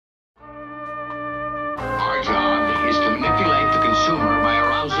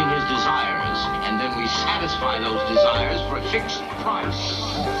satisfy those desires for a fixed price.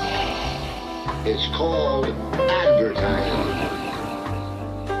 It's called advertising.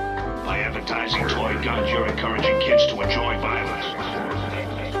 By advertising toy guns, you're encouraging kids to enjoy violence.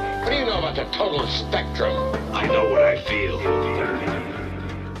 What do you know about the total spectrum? I know what I feel.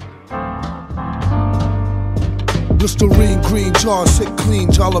 Listerine, green jar, sick clean,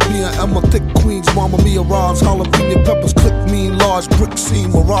 jalapeno, Emma, thick queens, Mamma Mia, rhymes, jalapeno peppers, click mean, large brick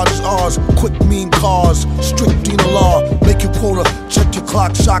scene, mirages ours, quick mean cars, strict Dina law, make your quota, check your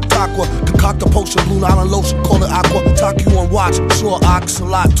clock, shock aqua, concoct a potion, Blue Island lotion, call it aqua, talk you on watch, sure ox, a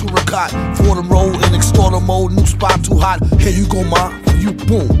lot, to recot, for them roll in extorter mode, new spot too hot, here you go ma, you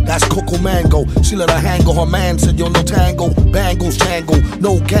boom, that's Coco Mango, she let her hang on, her man said yo no tango, bangles tangle,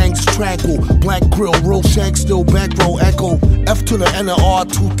 no gangs tranquil, blank grill, real shank, still bankroll, echo, F to the N and R,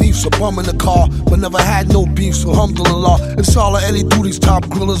 two thieves, a bum in the car, but never had no beef, so alhamdulillah, inshallah any duties, top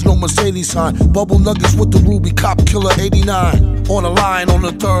grillers, no Mercedes sign, bubble nuggets with the ruby, cop killer 89, on the line, on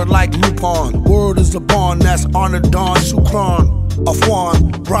the third like Lupin, word is the bond, that's honor Don Shukran,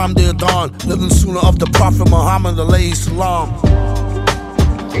 Afwan, Ram Dear Don, living sooner of the Prophet Muhammad, alayhi salam.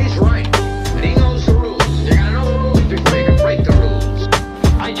 He's right, and he knows the rules. You gotta know the rules before you can break the rules.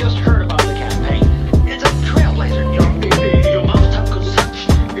 I just heard